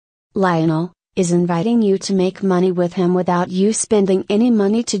Lionel, is inviting you to make money with him without you spending any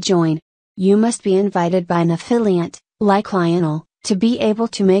money to join. You must be invited by an affiliate, like Lionel, to be able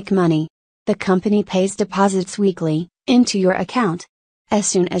to make money. The company pays deposits weekly, into your account. As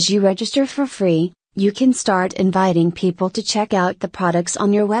soon as you register for free, you can start inviting people to check out the products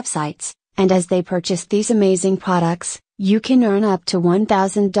on your websites, and as they purchase these amazing products, you can earn up to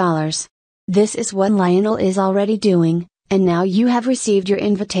 $1,000. This is what Lionel is already doing, and now you have received your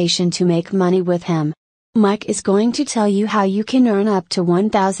invitation to make money with him. Mike is going to tell you how you can earn up to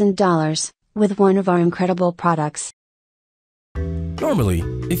 $1,000 with one of our incredible products. Normally,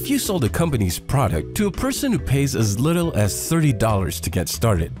 if you sold a company's product to a person who pays as little as $30 to get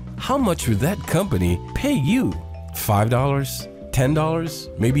started, how much would that company pay you? $5?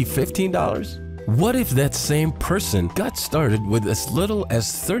 $10? Maybe $15? What if that same person got started with as little as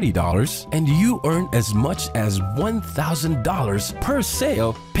 $30 and you earned as much as $1,000 per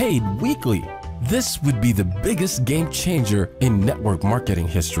sale paid weekly? This would be the biggest game changer in network marketing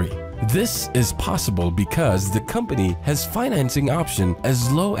history. This is possible because the company has financing option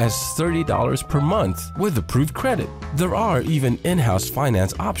as low as $30 per month with approved credit. There are even in-house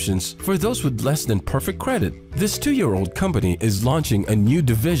finance options for those with less than perfect credit. This 2-year-old company is launching a new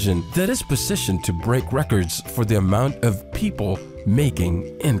division that is positioned to break records for the amount of people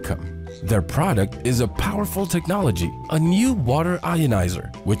making income. Their product is a powerful technology, a new water ionizer,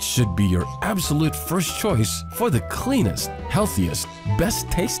 which should be your absolute first choice for the cleanest, healthiest,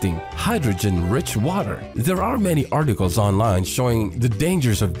 best tasting, hydrogen-rich water. There are many articles online showing the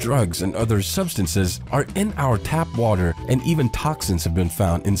dangers of drugs and other substances are in our tap water, and even toxins have been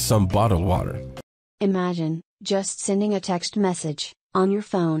found in some bottled water. Imagine just sending a text message on your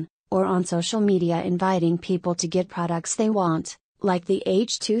phone or on social media inviting people to get products they want, like the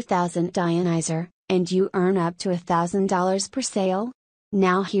H2000 Ionizer, and you earn up to $1,000 per sale?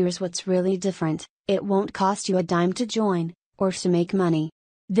 Now here's what's really different: it won't cost you a dime to join, or to make money.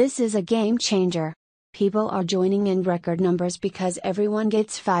 This is a game changer. People are joining in record numbers because everyone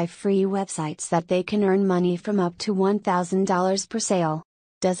gets 5 free websites that they can earn money from up to $1,000 per sale.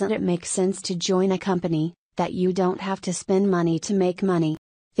 Doesn't it make sense to join a company that you don't have to spend money to make money?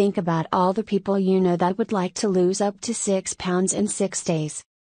 Think about all the people you know that would like to lose up to 6 pounds in 6 days.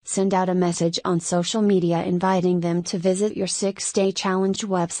 Send out a message on social media inviting them to visit your 6-day challenge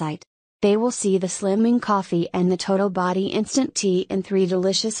website. They will see the Slimming Coffee and the Total Body Instant Tea in 3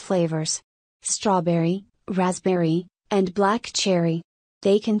 delicious flavors: strawberry, raspberry, and black cherry.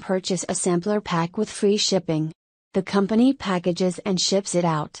 They can purchase a sampler pack with free shipping. The company packages and ships it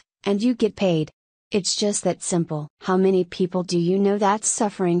out, and you get paid. It's just that simple. How many people do you know that's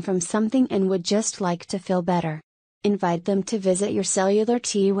suffering from something and would just like to feel better? Invite them to visit your cellular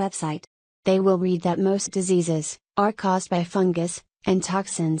tea website. They will read that most diseases are caused by fungus and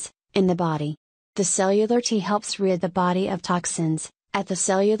toxins in the body. The cellular tea helps rid the body of toxins at the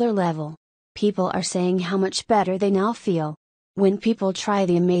cellular level. People are saying how much better they now feel. When people try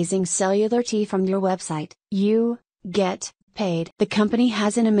the amazing cellular tea from your website, you get paid. The company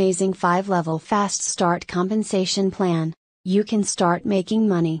has an amazing 5-level fast start compensation plan. You can start making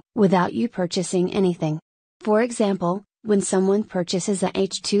money without you purchasing anything. For example, when someone purchases a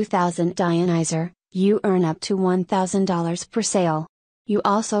H2000 Ionizer, you earn up to $1,000 per sale. You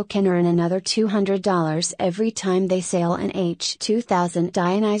also can earn another $200 every time they sell an H2000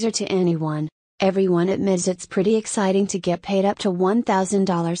 Ionizer to anyone. Everyone admits it's pretty exciting to get paid up to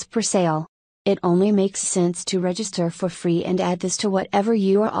 $1,000 per sale. It only makes sense to register for free and add this to whatever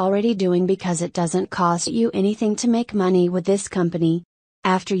you are already doing because it doesn't cost you anything to make money with this company.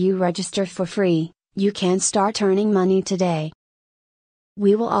 After you register for free, you can start earning money today.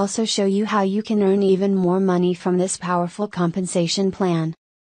 We will also show you how you can earn even more money from this powerful compensation plan.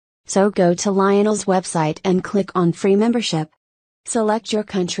 So go to Lionel's website and click on Free Membership. Select your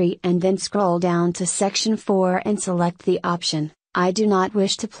country and then scroll down to section 4 and select the option, I do not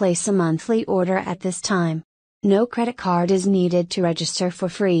wish to place a monthly order at this time. No credit card is needed to register for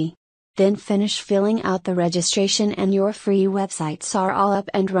free. Then finish filling out the registration and your free websites are all up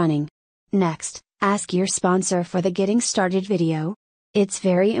and running. Next, ask your sponsor for the Getting Started video. It's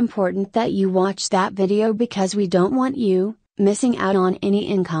very important that you watch that video because we don't want you missing out on any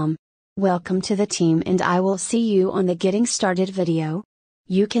income. Welcome to the team, and I will see you on the Getting Started video.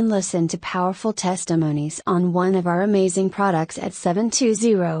 You can listen to powerful testimonies on one of our amazing products at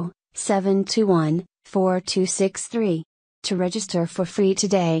 720-721-4263. To register for free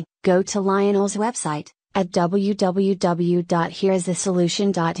today, go to Lionel's website at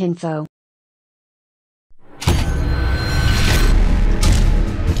www.hereisthesolution.info.